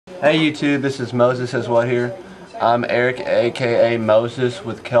Hey YouTube, this is MosesSaysWhat here. I'm Eric, aka Moses,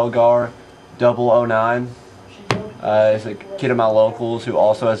 with Kelgar 009. He's a kid of my locals who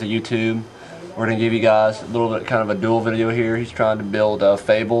also has a YouTube. We're going to give you guys a little bit kind of a dual video here. He's trying to build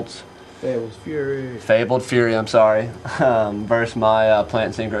Fabled Fury, I'm sorry, versus my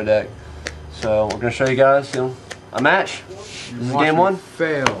Plant Synchro deck. So we're going to show you guys a match. This is game one.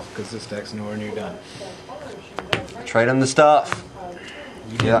 Fail, because this deck's nowhere near done. Trade him the stuff.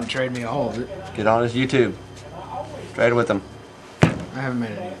 You didn't trade me all of it. Get on his YouTube. Trade with him. I haven't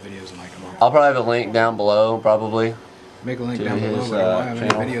made any videos in like a month. I'll probably have a link down below, probably. Make a link down below, but I won't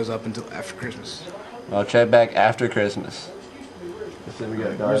have any videos up until after Christmas. I'll check back after Christmas. Let's see if we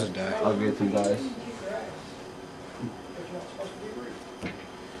got dice. Die? I'll get some dice.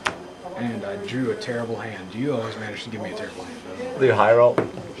 And I drew a terrible hand. You always manage to give me a terrible hand. Do you high roll?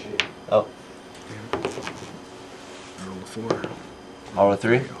 Oh. I rolled a 4. I'll roll a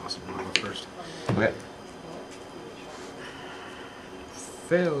 3? Awesome. I'll go first. Okay.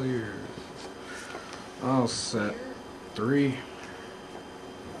 Failure. I'll set 3.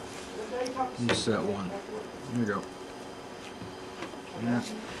 You set 1. Here we go. Yeah.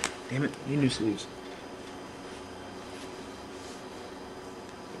 Damn it. Need new sleeves.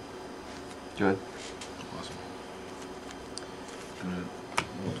 Good. Awesome. Gonna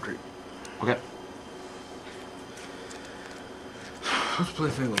roll the creep. Okay. Let's play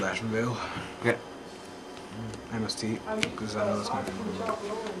Fabled Vale. Okay. MST, because I know this might be one of them.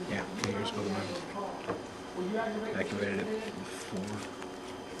 Yeah, okay, you're supposed to move. Activated it before.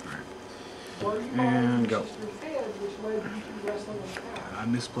 Alright. And go. I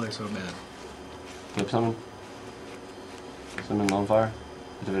misplay so bad. Flip summon? Summon on fire?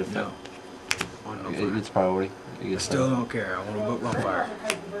 No. On no fire. It's priority. I still don't care. I want to book on fire.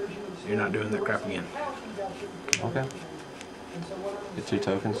 You're not doing that crap again. Okay. Get 2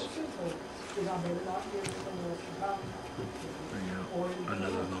 tokens. Bring out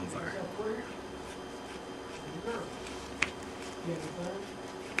another on fire.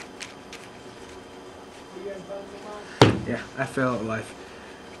 Yeah, I fail at life.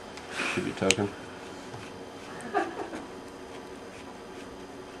 Should be token. No,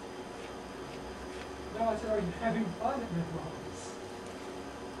 I said, are you having fun at McDonald's?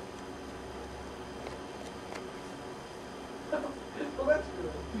 Well, that's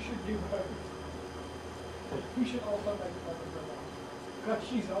good. You should do both. You should also make fun of her mom. Because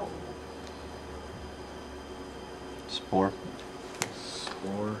she's awesome. Spore.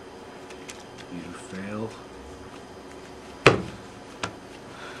 Spore. You fail.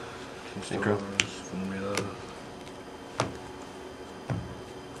 Synchro. Formula.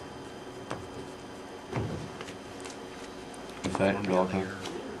 Effect. Draw card.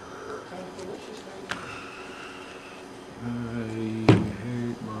 I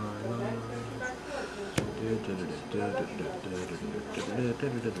hate my life.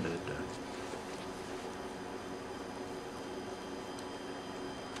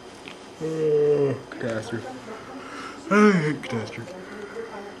 Catastrophe. I hate catastrophe.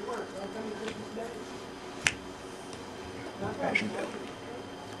 Passion Bell.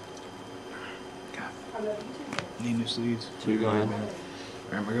 God. Need new sleeves. 2 go ahead.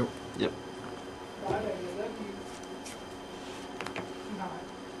 Alright, we go. Yep.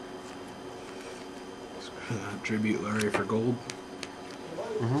 Tribute Larry for gold.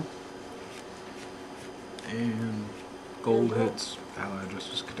 And gold hits Ally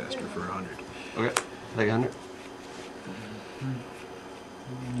Justice Catastrophe for 100. Okay. Take 100.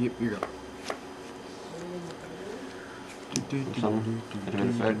 Yep, you're up. Summon. Activate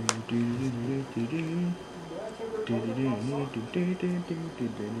effect.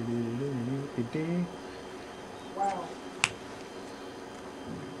 Wow.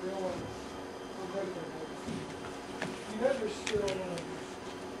 You guys are still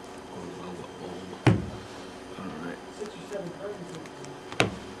Alright. 6 or 7 cards.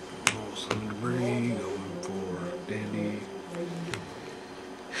 Summon debris, going for Dandy.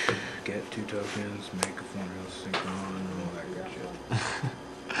 Get 2 tokens, make a formula synchron, and all that good shit.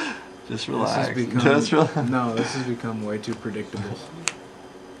 Just relax. Just relax. No, this has become way too predictable.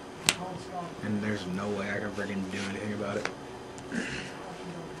 And there's no way I can freaking do anything about it.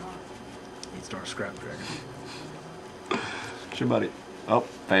 Let's start Scrap Dragon. It's your buddy. Oh,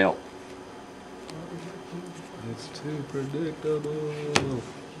 fail. It's too predictable.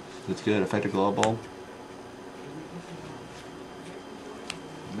 That's good. Effective Glow Ball.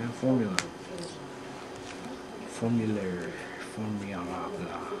 Now formula. Formula.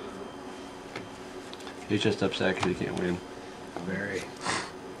 He's just upset because he can't win. Very.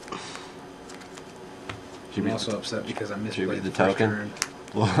 Should I'm be also upset because I should be misplayed the the first token. turn.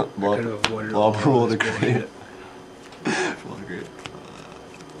 Blow could have avoided blow all up rule this to create. bullshit. Blow to create.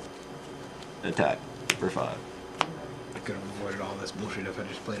 Attack for 5. I could have avoided all this bullshit if I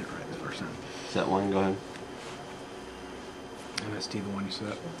just played it right the first time. Set 1, go ahead. MST, the one you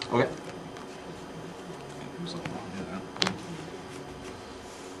set. Okay. So, do that.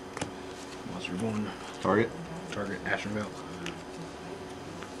 Monster 1. Target. Target Asheville.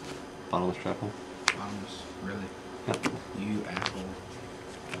 Bottomless trap hole. Bottoms. Really? Yep. You asshole.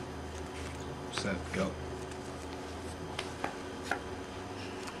 Set. Go.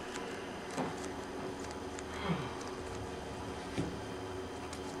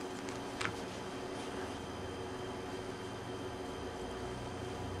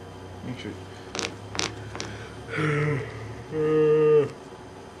 Make sure.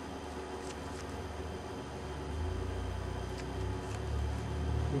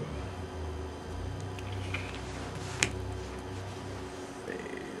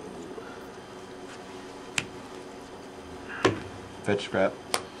 Fetch scrap.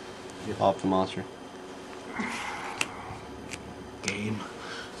 Off the monster. Game.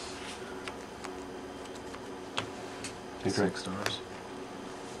 Synchro. 6 stars.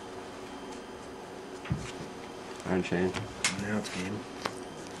 Iron chain. Now it's game.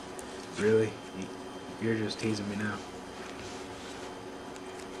 Really? You're just teasing me now.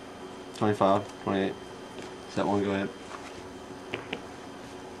 25, 28. Set 1, go ahead.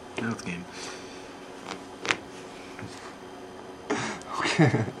 Now it's game.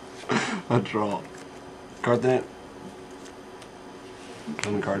 Okay. A draw. Card then.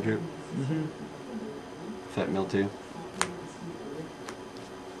 On the card trip. Mm-hmm. Fet mill 2.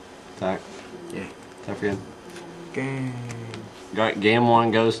 Attack. Yeah. Attack again. Game. Game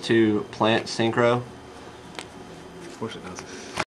 1 goes to Plant Synchro. Of course it does.